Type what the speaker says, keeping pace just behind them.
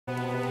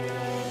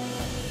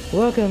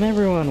Welcome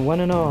everyone,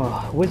 one and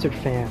all, Wizard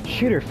fans,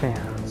 shooter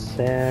fans,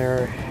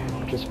 or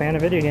just fan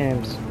of video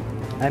games.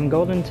 I'm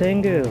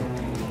GoldenTengu,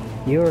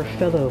 your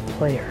fellow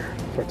player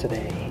for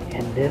today,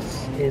 and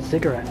this is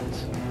Ziggurat.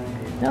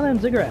 Now then,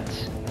 Ziggurat,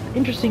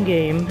 interesting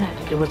game.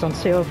 It was on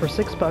sale for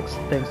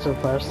 $6 thanks to a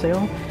flash sale,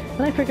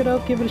 and I figured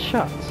I'll give it a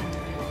shot.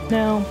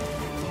 Now,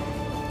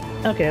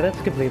 okay, that's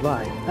a complete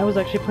lie. I was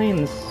actually playing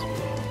this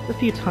a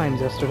few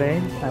times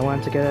yesterday. I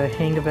wanted to get a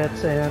hang of it,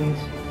 and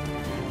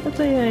let's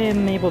say I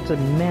am able to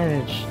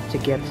manage to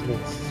get to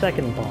the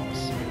second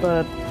boss,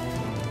 but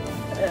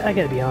I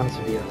gotta be honest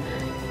with you.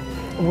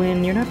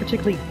 When you're not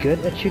particularly good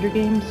at shooter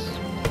games,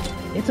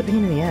 it's a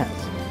pain in the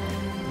ass.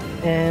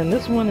 And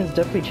this one is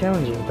definitely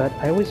challenging, but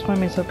I always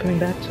find myself coming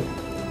back to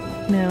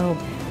it. Now,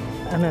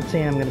 I'm not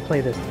saying I'm gonna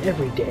play this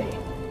every day,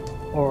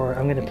 or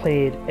I'm gonna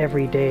play it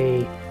every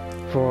day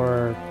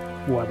for,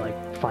 what,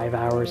 like 5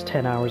 hours,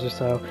 10 hours or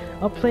so.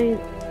 I'll play it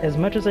as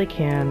much as I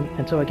can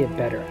until I get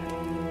better.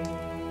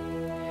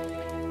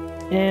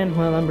 And,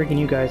 well, I'm bringing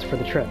you guys for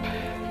the trip.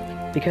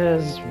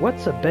 Because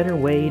what's a better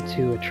way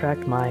to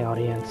attract my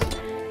audience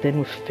than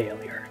with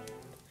failure?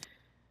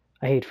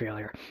 I hate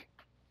failure.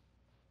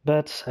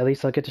 But at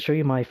least I'll get to show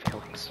you my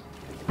failings.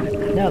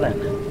 Now then,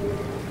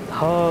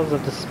 Halls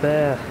of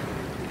Despair.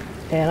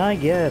 And I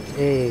get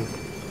a...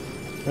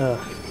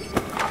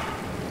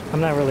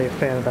 I'm not really a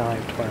fan of the Eye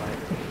of Twilight.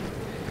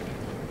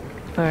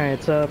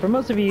 Alright, so for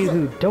most of you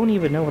who don't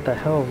even know what the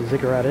hell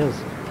Ziggurat is,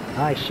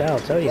 I shall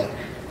tell you.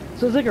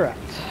 So Ziggurat,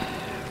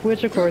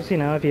 which of course, you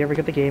know, if you ever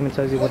get the game, it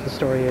tells you what the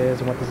story is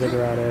and what the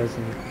Ziggurat is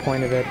and the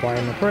point of it, why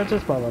I'm the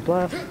princess, blah blah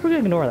blah. We're gonna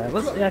ignore that.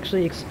 Let's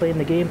actually explain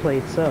the gameplay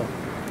itself.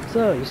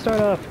 So, you start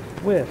off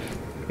with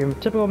your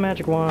typical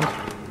magic wand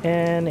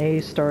and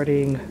a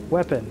starting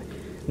weapon.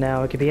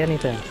 Now, it could be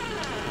anything.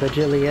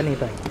 Legitly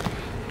anything.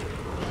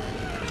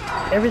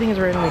 Everything is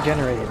randomly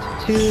generated.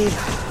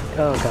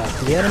 Oh god,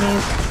 the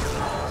enemies,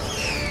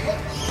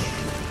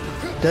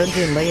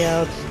 dungeon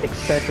layouts,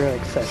 etc,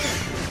 etc.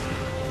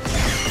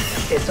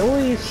 It's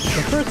always,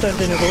 the first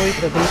dungeon is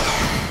always at least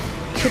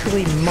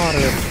typically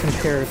moderate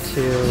compared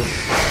to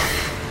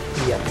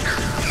the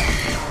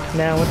others.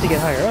 Now, once you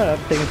get higher up,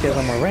 things get a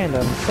little more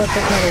random, but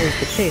that's not always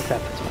the case half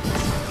the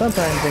time.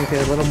 Sometimes things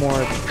get a little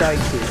more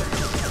dicier.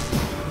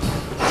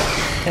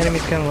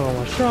 Enemies get a little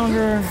more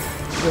stronger,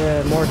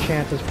 more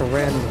chances for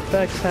random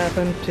effects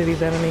happen to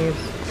these enemies,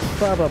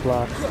 blah blah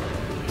blah.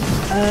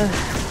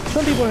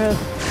 Some people have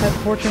had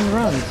fortune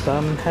runs,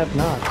 some have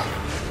not.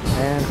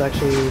 And it's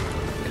actually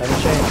kind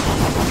of changed.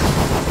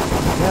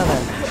 Now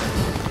then.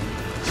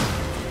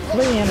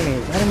 Playing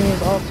enemies.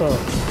 Enemies also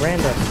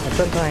random, and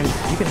sometimes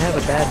you can have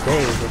a bad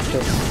day with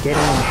just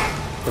getting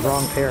the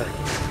wrong pair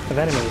of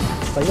enemies.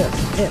 Like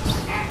this, imps.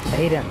 I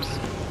hate imps.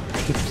 I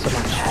hate them so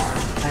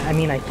much. I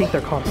mean, I think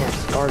they're called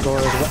imps.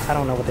 Gargoyles, I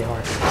don't know what they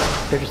are.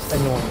 They're just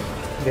annoying.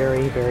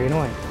 Very, very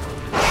annoying.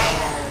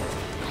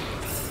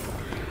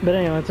 But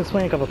anyway, let's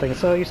explain a couple things.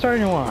 So, you start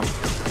in your wand.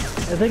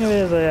 The thing of it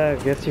is, I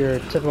guess your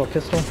typical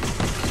pistol.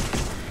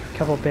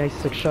 Couple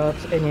basic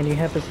shots, and then you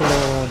have this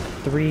little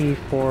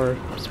 3-4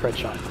 spread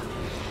shot.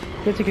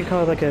 I guess you could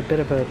call it like a bit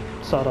of a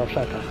sawed-off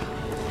shotgun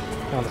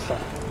on the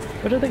side,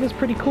 which I think is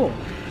pretty cool.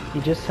 You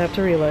just have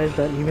to realize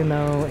that even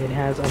though it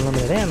has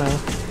unlimited ammo,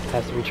 it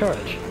has to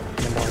recharge.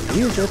 And the more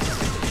you use it,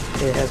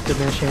 it has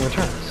diminishing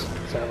returns,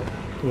 so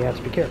you have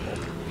to be careful.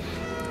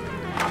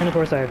 And of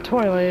course I have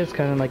Twilight, it's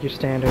kind of like your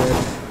standard,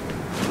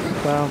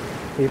 well,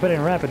 if you put it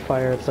in rapid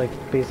fire, it's like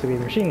basically a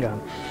machine gun.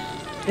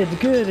 It's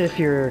good if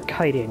you're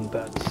kiting,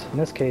 but in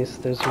this case,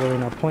 there's really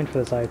no point for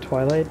this Eye of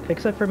Twilight,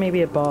 except for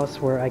maybe a boss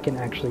where I can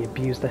actually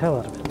abuse the hell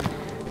out of it.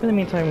 In the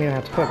meantime, we don't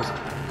have to focus on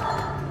it.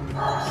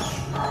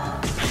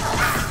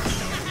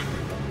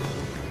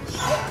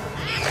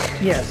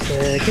 Yes,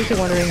 in case you're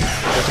wondering,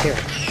 there's a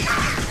carrot.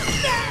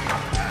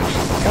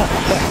 Ah,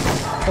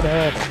 what the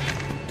heck?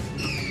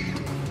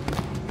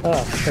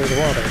 Oh, there's a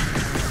wall there.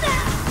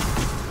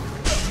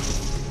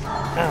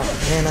 Ow,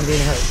 man, I'm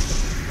being hurt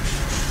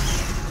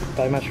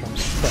by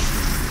mushrooms.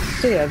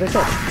 So yeah, as I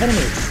said,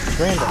 enemies,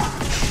 random.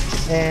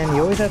 And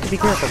you always have to be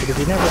careful because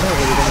you never know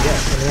what you're going to get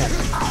in the end.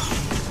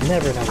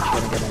 Never know what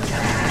you're going to get in the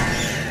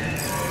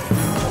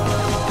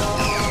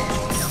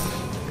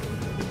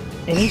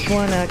end. And each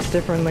one acts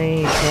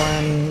differently, each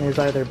one is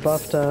either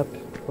buffed up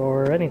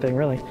or anything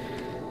really.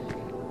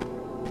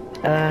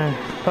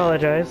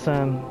 Apologize,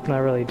 I'm not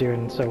really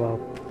doing so well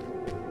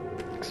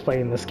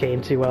explaining this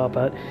game too well,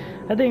 but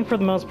I think for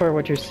the most part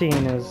what you're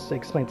seeing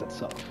explains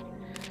itself.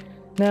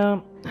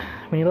 Now,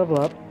 when you level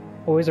up,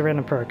 always a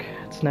random perk.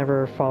 It's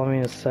never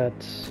following a set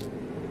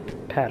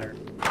pattern.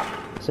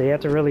 So you have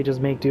to really just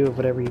make do with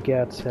whatever you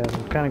get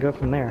and kind of go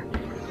from there.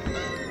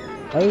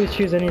 I always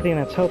choose anything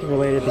that's health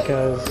related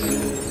because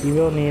you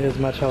will need as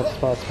much health as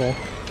possible.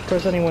 Of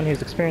course, anyone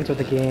who's experienced with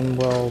the game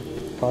will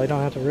probably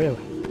don't have to really.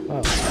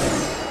 Oh,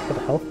 what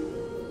the hell?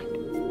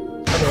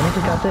 Okay, I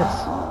just got this.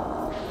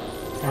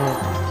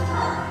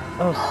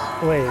 Oh,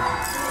 wait.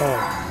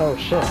 Oh,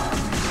 shit.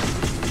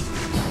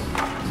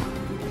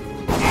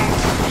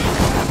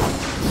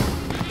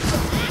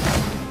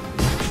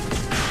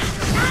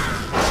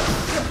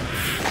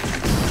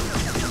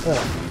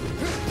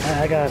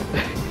 I got...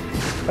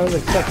 I was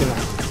expecting that.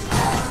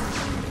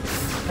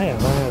 Hang on,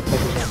 I'm gonna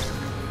take it down.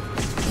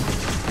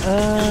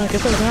 I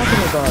guess I was an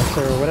alchemy boss,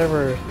 or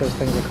whatever those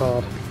things are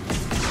called.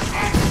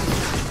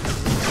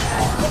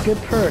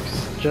 Good perks,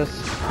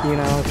 just, you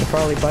know, to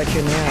probably bite you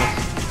in the ass.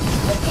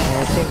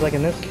 And it seems like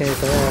in this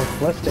case I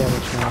have less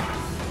damage now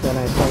than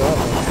I started off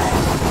with.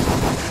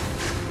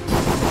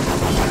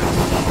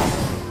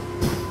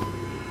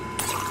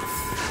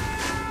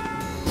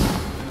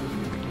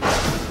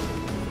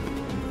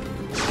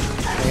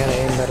 I gotta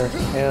aim better.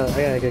 Yeah, I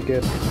gotta get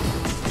good.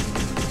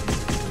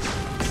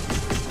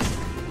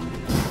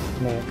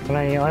 No,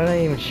 I'm not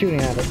even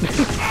shooting at it.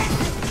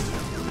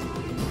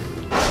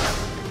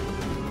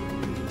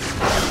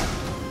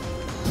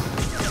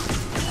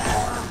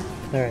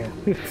 There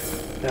we go.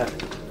 Got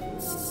it.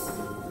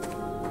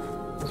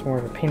 It's more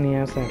of a pain in the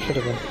ass than it should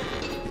have been.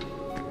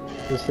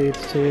 This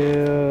leads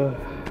to...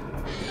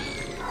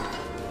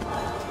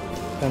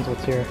 Depends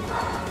what's here.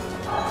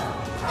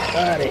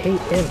 God, I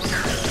hate imps.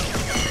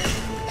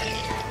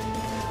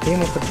 Game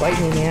wants to bite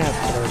me in the ass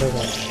today,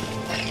 doesn't it?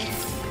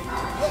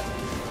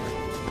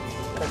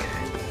 Okay.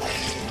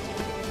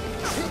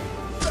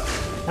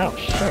 Oh,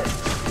 shit.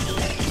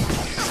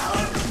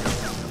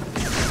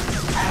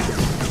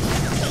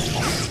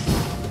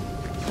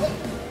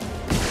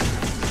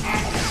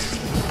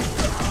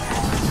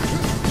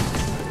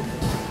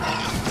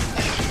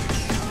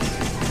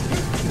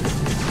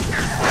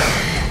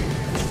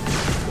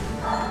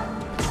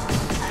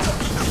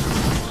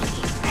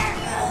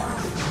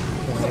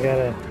 I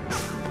gotta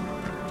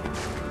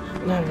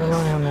not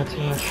rely on that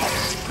too much.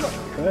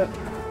 Crap.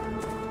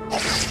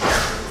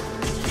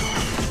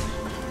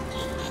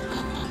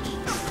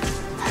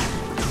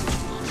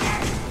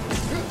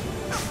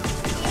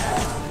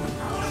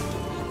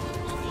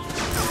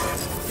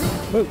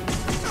 Whoa.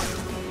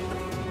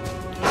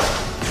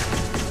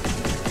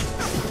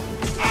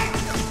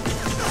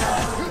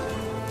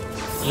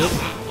 Yep.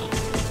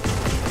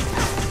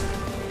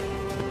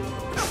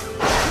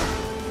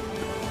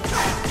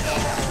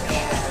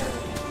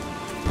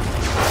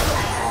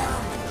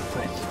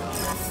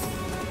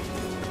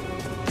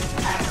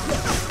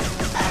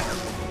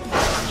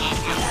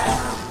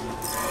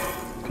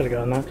 Could've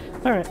gotten that.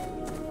 Alright.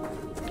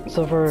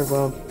 So far,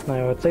 well,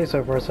 I would say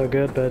so far so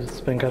good, but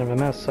it's been kind of a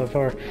mess so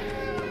far.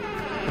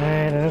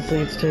 Alright, and this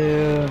leads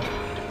to...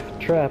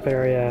 trap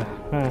area.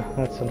 Ah,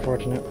 that's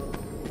unfortunate.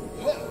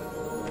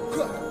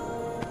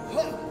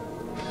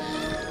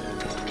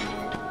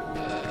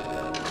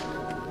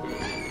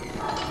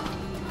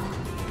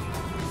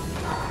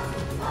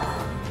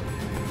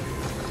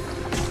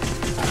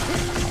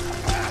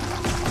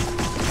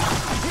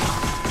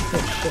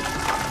 Oh, shit.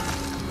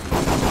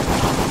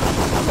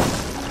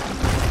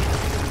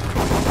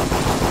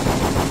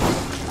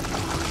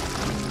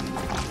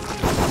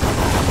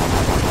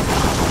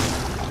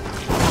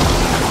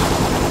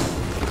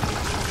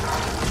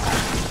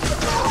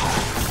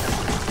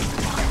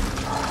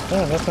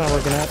 Oh, that's not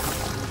working out.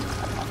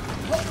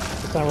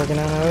 It's not working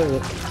out now, is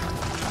it?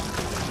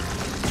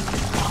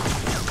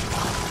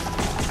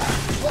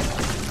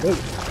 Whoa.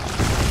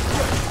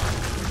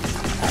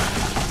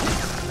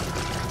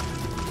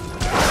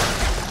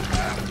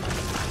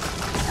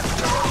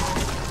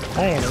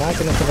 I am not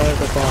gonna survive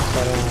the boss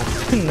fight on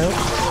that. Nope.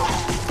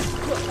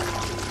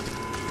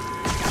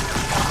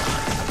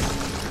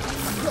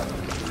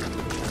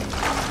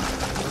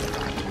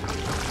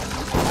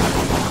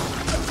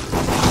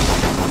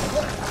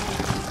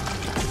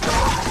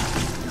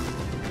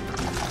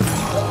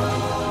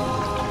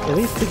 At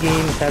least the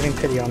game is having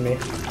pity on me.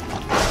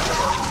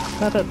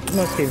 Not that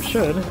most games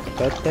should,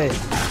 but hey,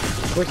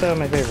 it works out in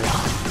my favor.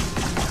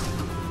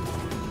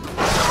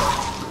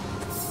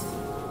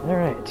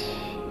 Alright.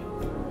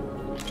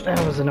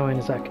 That was annoying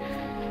as heck.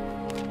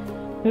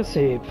 Let's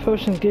see,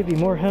 potions give you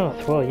more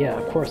health. Well, yeah,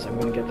 of course I'm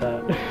gonna get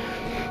that.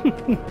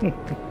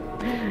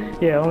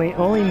 Yeah, only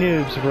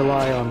noobs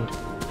rely on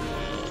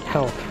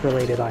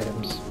health-related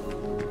items.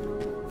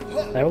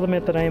 I will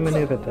admit that I am a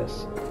noob at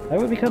this. I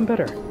will become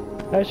better.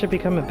 I should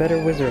become a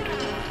better wizard.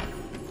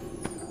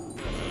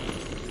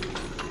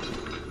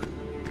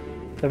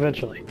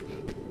 Eventually.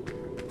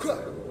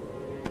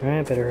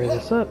 Alright, better hurry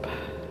this up.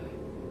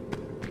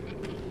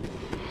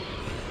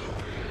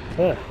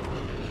 Ugh.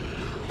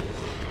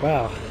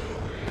 Wow.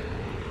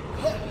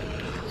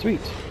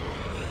 Sweet.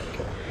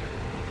 Okay.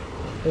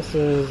 This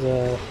is,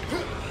 oh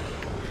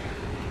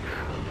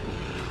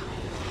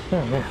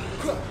man.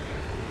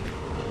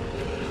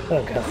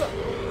 Oh god.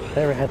 I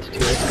ever had to do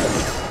this.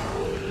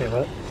 Wait,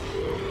 what?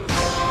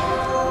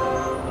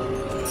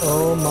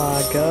 Oh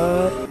my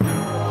god.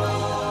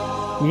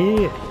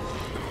 Yeah.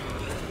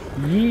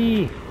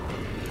 Yeah.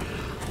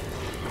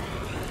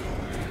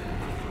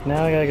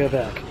 Now I gotta go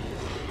back.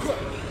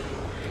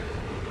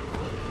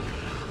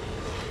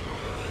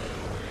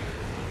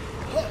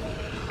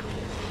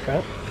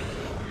 Crap.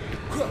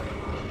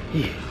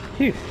 Yeah.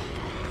 Phew.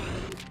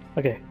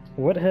 Okay,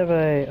 what have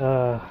I,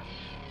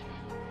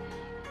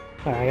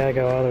 Alright, I gotta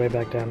go all the way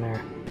back down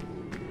there.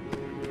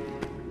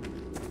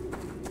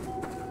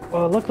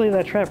 Well, luckily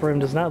that trap room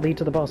does not lead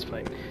to the boss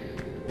fight.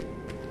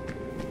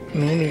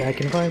 Maybe I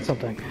can find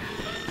something.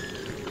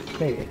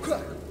 Maybe.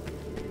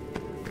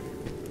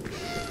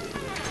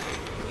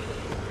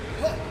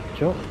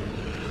 Sure.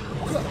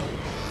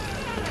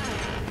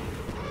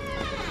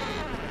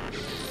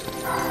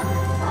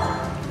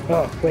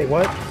 Oh, wait,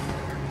 what?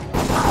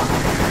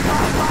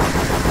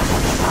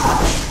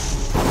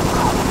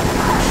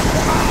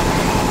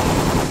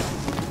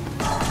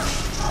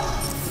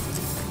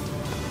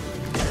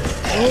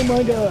 Oh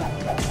my god!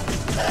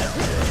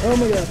 Oh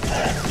my god!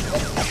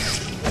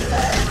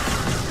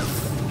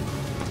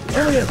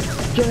 Oh my god!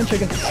 Giant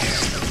chicken!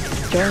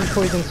 Giant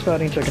poison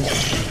spouting chicken.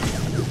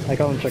 I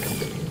call them chickens.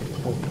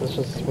 Well, that's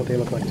just what they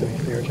look like to me.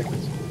 They are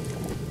chickens.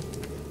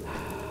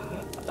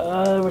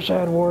 I wish I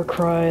had War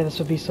Cry. This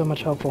would be so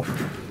much helpful.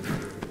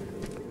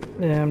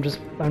 Yeah, I'm just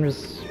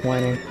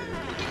whining.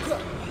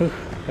 Oof,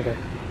 okay.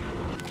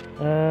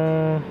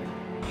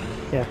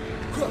 Yeah.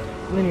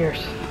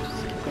 Linears.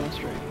 Just keep going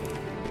straight.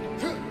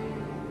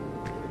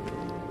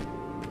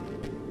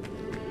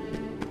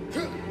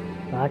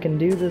 I can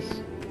do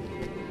this.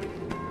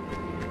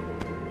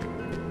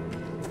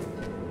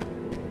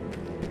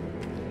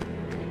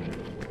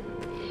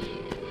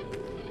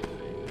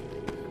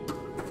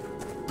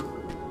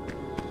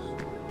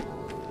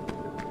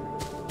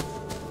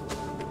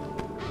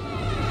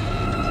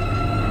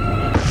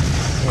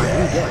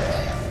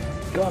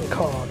 Gun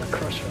call the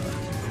Crusher.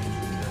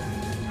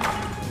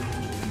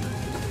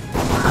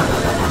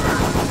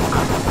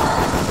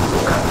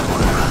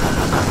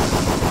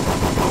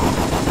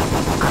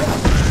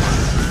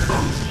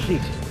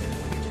 Sheet.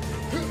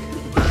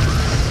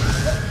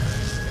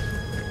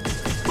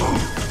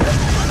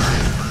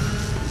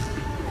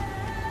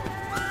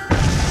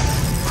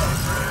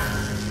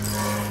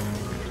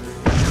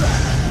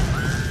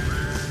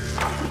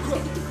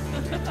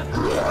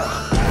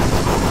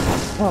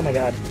 Oh my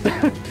god.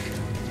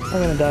 I'm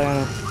gonna die on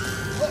it.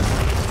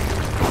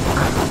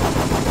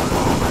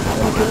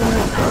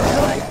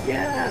 Oh,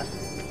 yeah!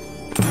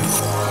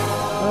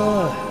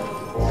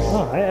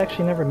 Oh, I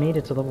actually never made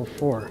it to level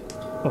 4.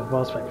 Oh,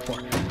 boss fight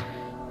before.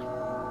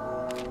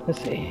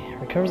 Let's see.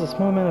 Recovers a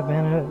small amount of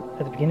mana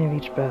at the beginning of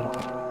each battle.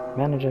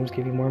 Mana gems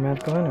give you more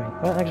magical enemy.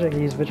 Well, actually I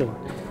can use Vigilant.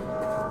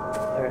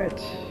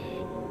 Alright.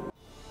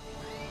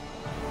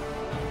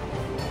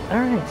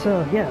 Alright,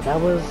 so yeah, that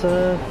was,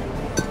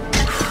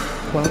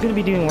 well, I'm going to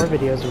be doing more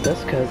videos with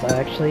this because I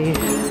actually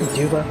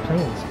do love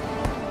planes.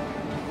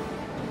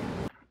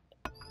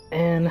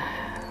 And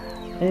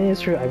it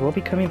is true, I will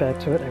be coming back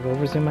to it. I will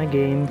resume my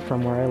game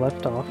from where I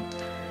left off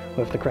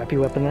with the crappy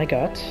weapon I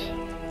got.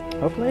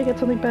 Hopefully I get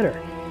something better.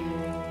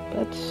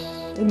 But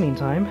in the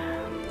meantime,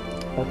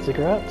 that's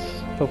Ziggurat.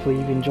 Hopefully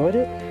you've enjoyed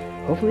it.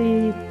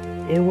 Hopefully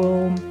it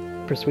will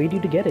persuade you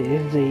to get it.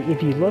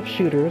 If you love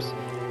shooters,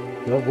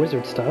 you love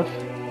wizard stuff,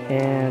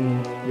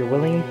 and you're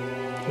willing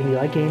and you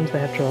like games that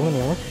have trial and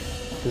error,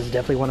 this is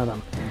definitely one of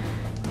them.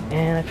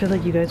 And I feel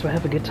like you guys will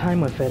have a good time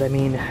with it. I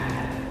mean,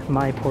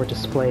 my poor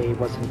display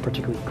wasn't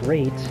particularly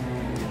great,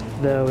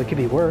 though it could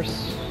be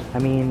worse. I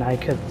mean, I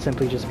could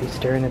simply just be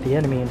staring at the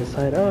enemy and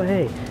decide, oh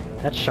hey,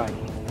 that's shiny.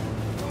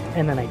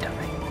 And then I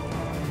die.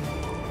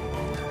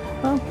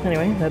 Well,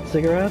 anyway, that's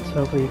Ziggurat.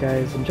 Hopefully you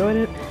guys enjoyed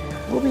it.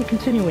 We'll be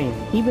continuing.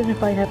 Even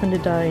if I happen to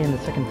die in the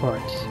second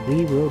part,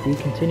 we will be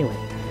continuing.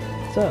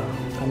 So,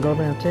 I'm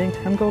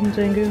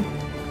GoldenTengu.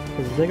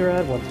 This is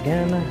Ziggurat once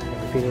again. I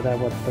repeated that,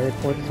 what, third,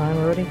 fourth time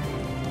already?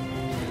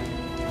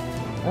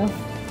 Well,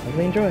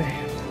 hopefully enjoy.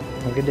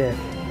 Have a good day.